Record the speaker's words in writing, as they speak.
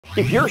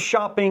If you're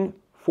shopping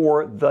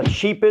for the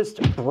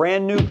cheapest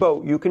brand new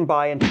boat you can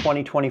buy in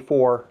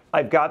 2024,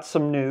 I've got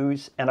some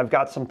news and I've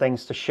got some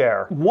things to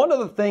share. One of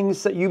the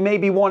things that you may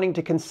be wanting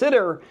to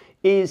consider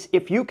is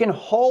if you can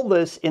haul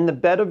this in the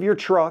bed of your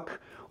truck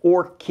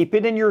or keep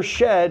it in your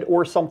shed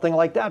or something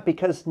like that,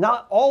 because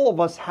not all of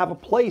us have a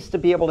place to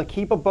be able to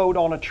keep a boat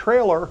on a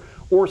trailer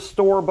or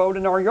store a boat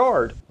in our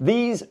yard.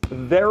 These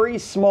very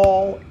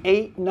small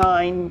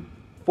 8-9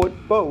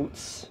 foot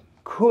boats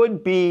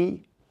could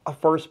be a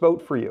first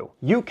boat for you.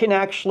 You can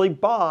actually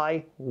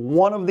buy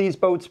one of these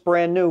boats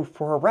brand new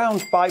for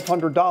around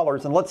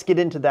 $500, and let's get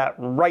into that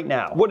right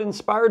now. What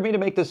inspired me to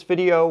make this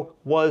video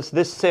was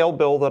this sale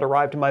bill that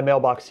arrived in my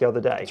mailbox the other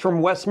day. It's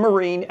from West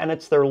Marine, and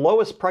it's their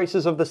lowest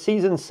prices of the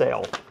season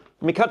sale.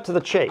 Let me cut to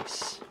the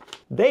chase.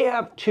 They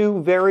have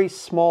two very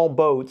small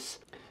boats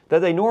that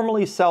they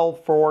normally sell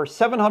for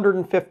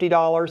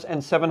 $750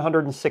 and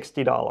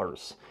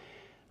 $760.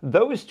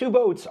 Those two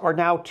boats are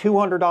now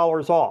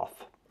 $200 off,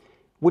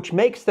 which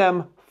makes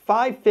them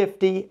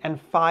 $550 and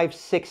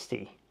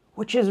 $560,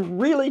 which is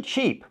really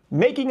cheap,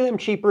 making them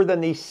cheaper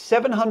than the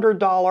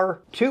 $700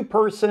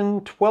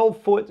 two-person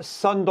 12-foot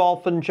Sun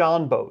Dolphin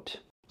Jon boat.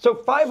 So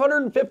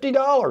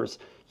 $550.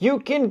 You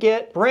can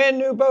get brand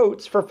new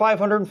boats for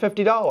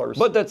 $550,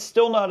 but that's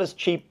still not as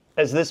cheap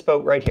as this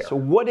boat right here. So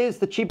what is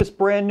the cheapest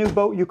brand new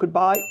boat you could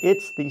buy?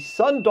 It's the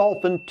Sun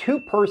Dolphin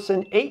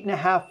two-person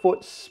 8.5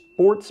 foot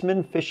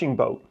sportsman fishing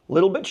boat. A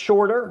little bit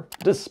shorter,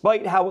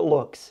 despite how it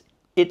looks.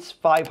 It's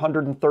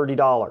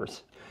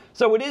 $530.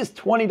 So it is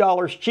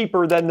 $20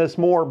 cheaper than this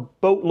more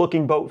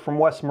boat-looking boat from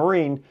West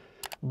Marine,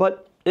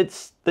 but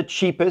it's the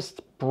cheapest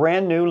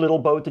brand new little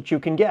boat that you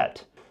can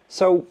get.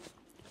 So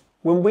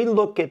when we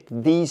look at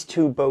these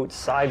two boats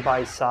side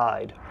by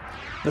side,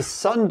 the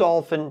Sun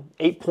Dolphin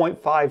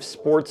 8.5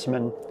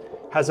 Sportsman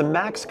has a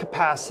max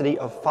capacity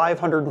of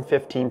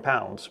 515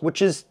 pounds, which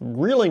is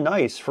really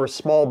nice for a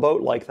small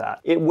boat like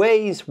that. It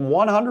weighs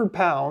 100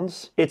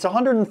 pounds. It's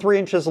 103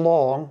 inches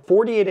long,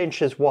 48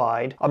 inches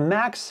wide. A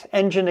max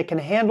engine it can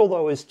handle,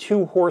 though, is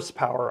 2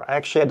 horsepower. I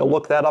actually had to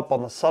look that up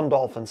on the Sun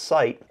Dolphin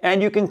site.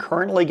 And you can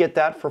currently get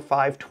that for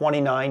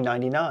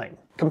 $529.99.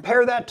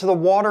 Compare that to the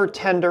Water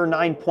Tender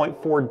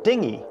 9.4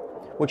 Dinghy,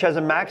 which has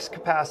a max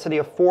capacity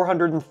of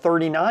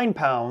 439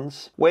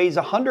 pounds, weighs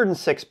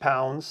 106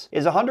 pounds,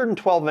 is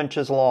 112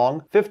 inches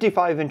long,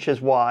 55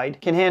 inches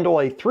wide, can handle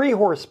a 3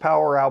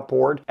 horsepower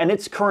outboard, and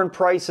its current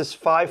price is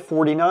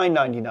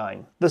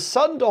 $549.99. The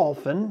Sun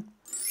Dolphin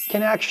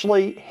can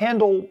actually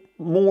handle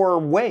more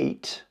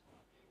weight.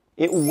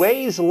 It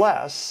weighs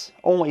less,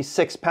 only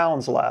 6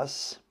 pounds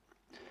less.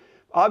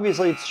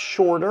 Obviously it's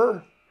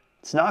shorter,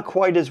 it's not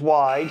quite as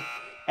wide,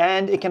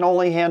 and it can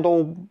only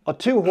handle a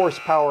 2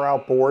 horsepower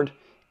outboard,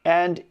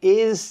 and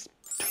is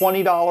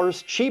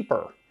 $20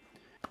 cheaper.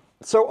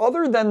 So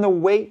other than the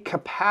weight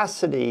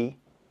capacity,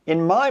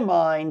 in my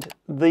mind,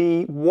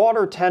 the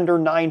Water Tender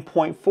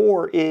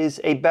 9.4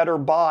 is a better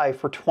buy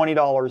for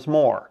 $20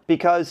 more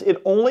because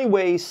it only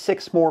weighs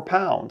 6 more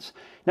pounds.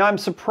 Now I'm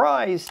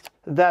surprised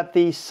that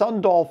the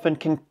Sun Dolphin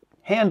can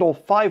handle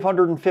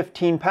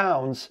 515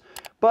 pounds,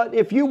 but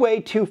if you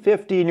weigh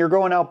 250 and you're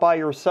going out by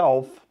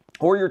yourself,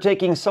 or you're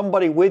taking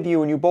somebody with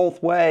you and you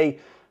both weigh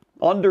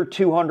under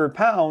 200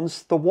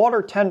 pounds, the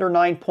Water Tender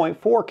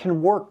 9.4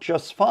 can work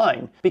just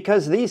fine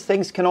because these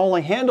things can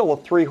only handle a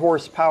 3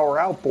 horsepower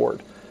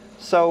outboard.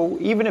 So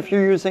even if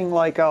you're using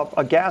like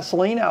a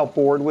gasoline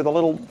outboard with a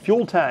little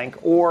fuel tank,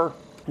 or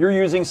you're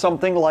using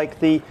something like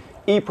the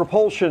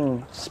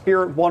e-Propulsion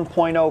Spirit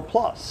 1.0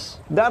 Plus,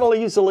 that'll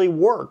easily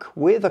work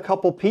with a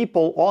couple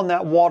people on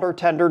that Water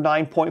Tender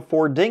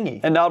 9.4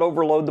 dinghy and not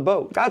overload the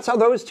boat. That's how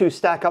those two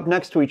stack up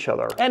next to each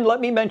other. And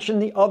let me mention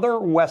the other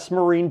West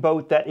Marine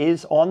boat that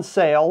is on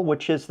sale,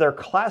 which is their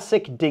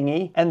Classic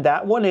Dinghy, and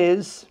that one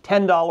is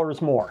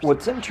 $10 more.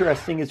 What's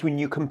interesting is when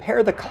you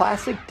compare the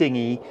Classic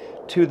Dinghy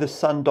to the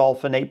Sun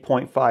Dolphin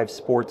 8.5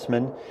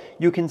 Sportsman,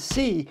 you can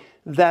see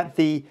that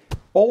the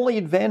only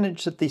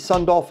advantage that the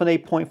Sun Dolphin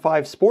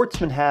 8.5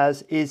 Sportsman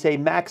has is a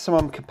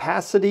maximum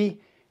capacity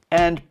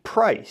and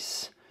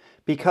price,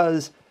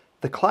 because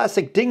the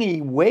Classic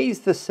Dinghy weighs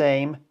the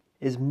same,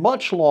 is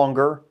much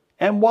longer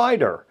and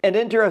wider. And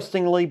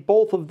interestingly,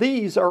 both of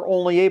these are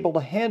only able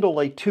to handle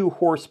a 2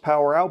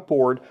 horsepower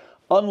outboard,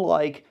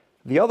 unlike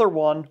the other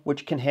one,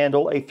 which can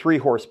handle a 3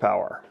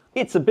 horsepower.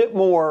 It's a bit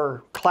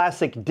more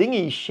Classic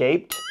Dinghy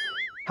shaped.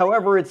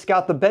 However, it's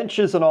got the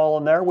benches and all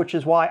in there, which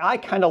is why I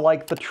kind of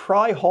like the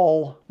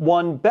tri-hull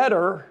one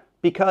better,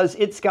 because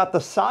it's got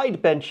the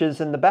side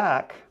benches in the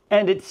back,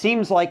 and it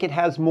seems like it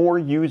has more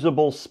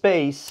usable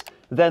space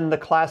than the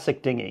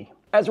Classic Dinghy.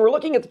 As we're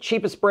looking at the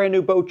cheapest brand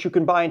new boat you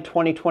can buy in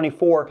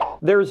 2024,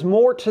 there's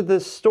more to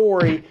this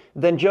story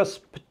than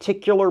just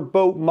particular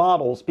boat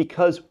models,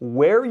 because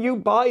where you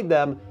buy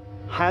them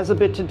has a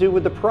bit to do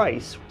with the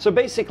price. So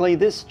basically,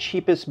 this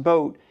cheapest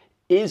boat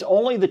is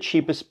only the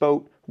cheapest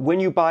boat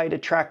when you buy it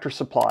at Tractor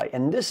Supply.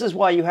 And this is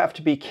why you have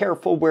to be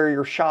careful where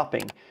you're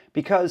shopping.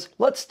 Because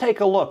let's take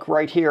a look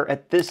right here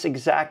at this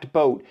exact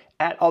boat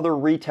at other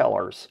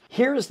retailers.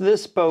 Here's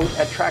this boat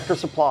at Tractor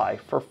Supply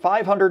for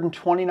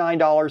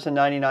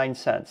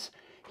 $529.99.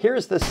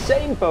 Here's the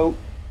same boat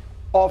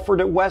offered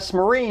at West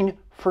Marine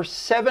for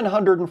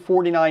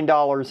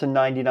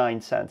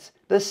 $749.99.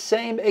 The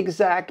same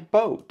exact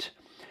boat.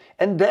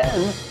 And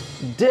then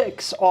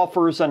Dick's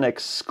offers an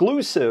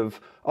exclusive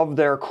of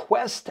their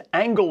Quest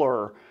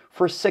Angler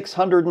for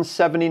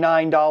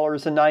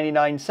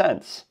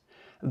 $679.99.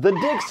 The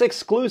Dick's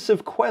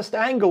exclusive Quest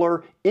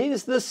Angler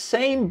is the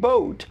same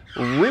boat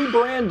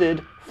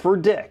rebranded for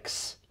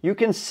Dick's. You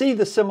can see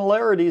the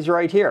similarities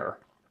right here.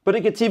 But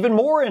it gets even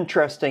more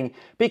interesting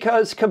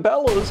because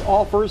Cabela's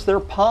offers their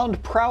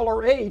Pond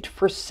Prowler 8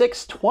 for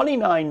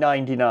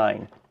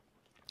 $629.99.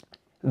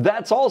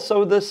 That's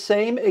also the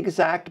same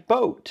exact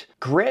boat.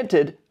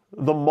 Granted,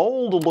 the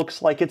mold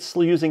looks like it's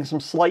using some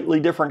slightly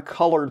different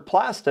colored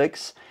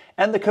plastics,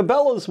 and the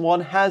Cabela's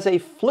one has a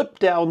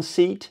flip-down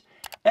seat,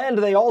 and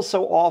they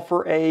also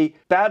offer a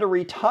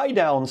battery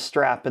tie-down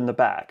strap in the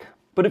back.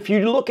 But if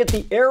you look at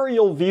the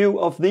aerial view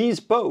of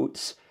these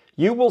boats,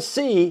 you will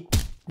see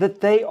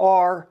that they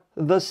are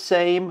the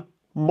same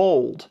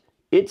mold.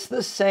 It's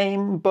the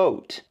same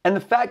boat. And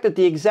the fact that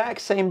the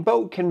exact same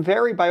boat can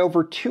vary by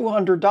over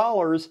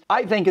 $200,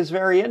 I think is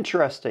very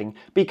interesting,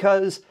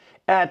 because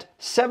at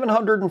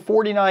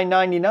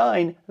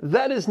 $749.99,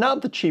 that is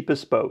not the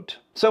cheapest boat.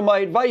 So my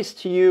advice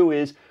to you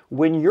is,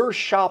 when you're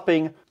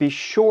shopping, be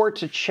sure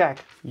to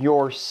check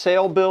your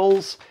sale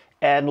bills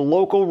and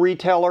local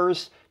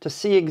retailers to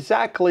see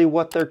exactly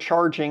what they're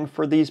charging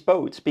for these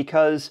boats,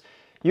 because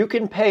you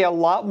can pay a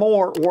lot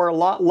more or a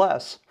lot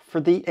less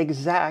for the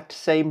exact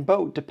same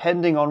boat,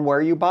 depending on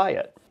where you buy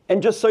it.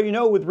 And just so you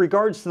know, with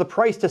regards to the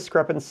price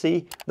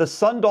discrepancy, the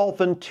Sun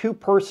Dolphin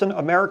 2-person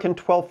American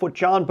 12-foot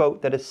Jon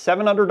boat that is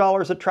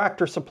 $700 at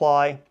Tractor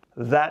Supply,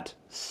 that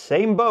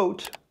same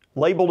boat,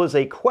 labeled as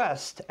a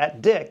Quest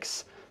at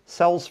Dick's,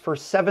 sells for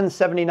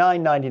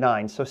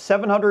 $779.99. So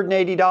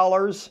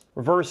 $780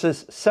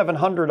 versus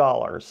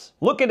 $700.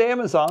 Look at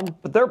Amazon,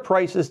 but their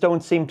prices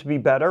don't seem to be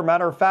better.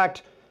 Matter of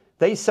fact,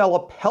 they sell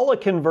a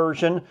Pelican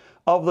version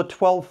of the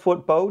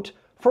 12-foot boat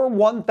for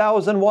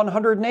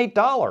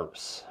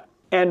 $1,108.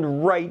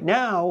 And right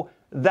now,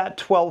 that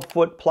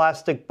 12-foot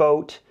plastic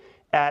boat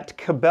at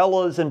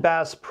Cabela's and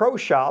Bass Pro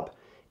Shop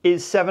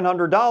is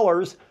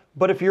 $700,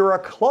 but if you're a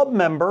club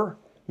member,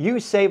 you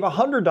save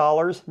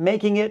 $100,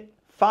 making it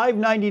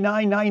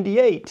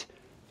 $599.98.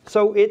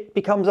 So it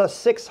becomes a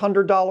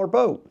 $600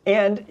 boat.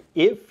 And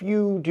if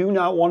you do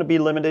not want to be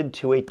limited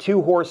to a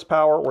 2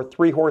 horsepower or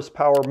 3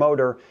 horsepower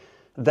motor,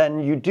 then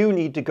you do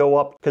need to go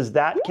up, because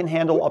that can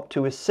handle up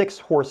to a 6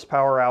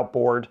 horsepower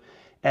outboard.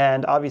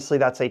 And obviously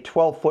that's a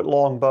 12-foot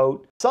long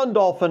boat. Sun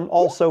Dolphin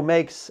also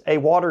makes a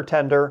water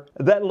tender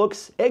that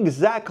looks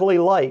exactly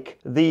like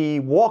the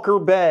Walker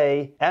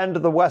Bay and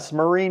the West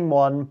Marine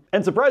one.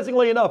 And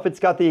surprisingly enough, it's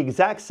got the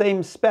exact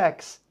same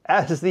specs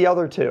as the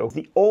other two.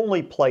 The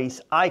only place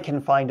I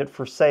can find it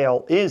for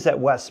sale is at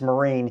West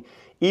Marine,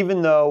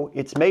 even though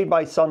it's made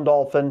by Sun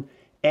Dolphin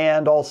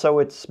and also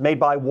it's made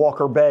by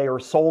Walker Bay or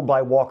sold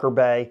by Walker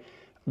Bay.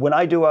 When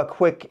I do a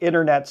quick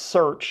internet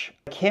search,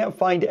 I can't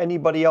find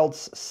anybody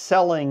else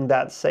selling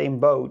that same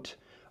boat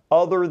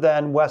other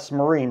than West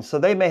Marine. So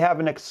they may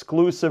have an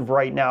exclusive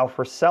right now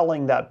for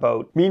selling that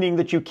boat, meaning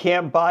that you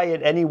can't buy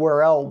it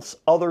anywhere else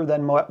other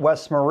than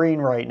West Marine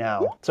right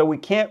now. So we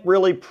can't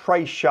really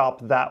price shop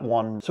that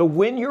one. So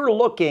when you're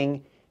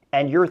looking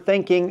and you're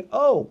thinking,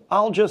 oh,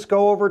 I'll just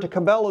go over to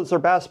Cabela's or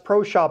Bass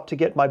Pro Shop to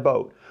get my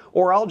boat,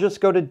 or I'll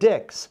just go to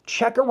Dick's,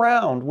 check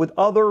around with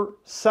other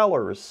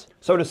sellers.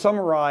 So to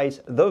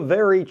summarize, the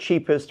very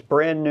cheapest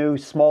brand new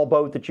small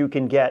boat that you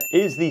can get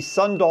is the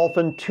Sun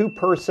Dolphin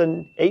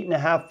 2-person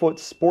 8.5-foot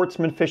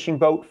sportsman fishing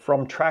boat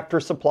from Tractor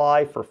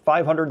Supply for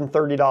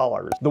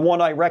 $530. The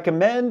one I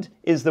recommend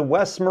is the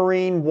West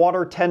Marine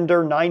water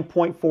tender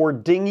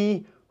 9.4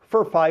 dinghy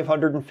for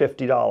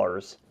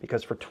 $550,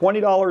 because for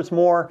 $20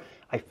 more,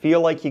 I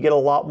feel like you get a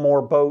lot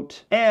more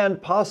boat,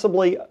 and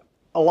possibly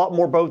a lot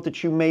more boat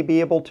that you may be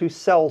able to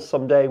sell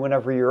someday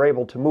whenever you're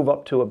able to move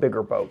up to a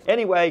bigger boat.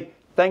 Anyway,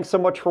 thanks so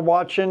much for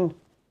watching.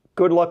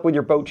 Good luck with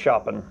your boat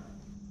shopping.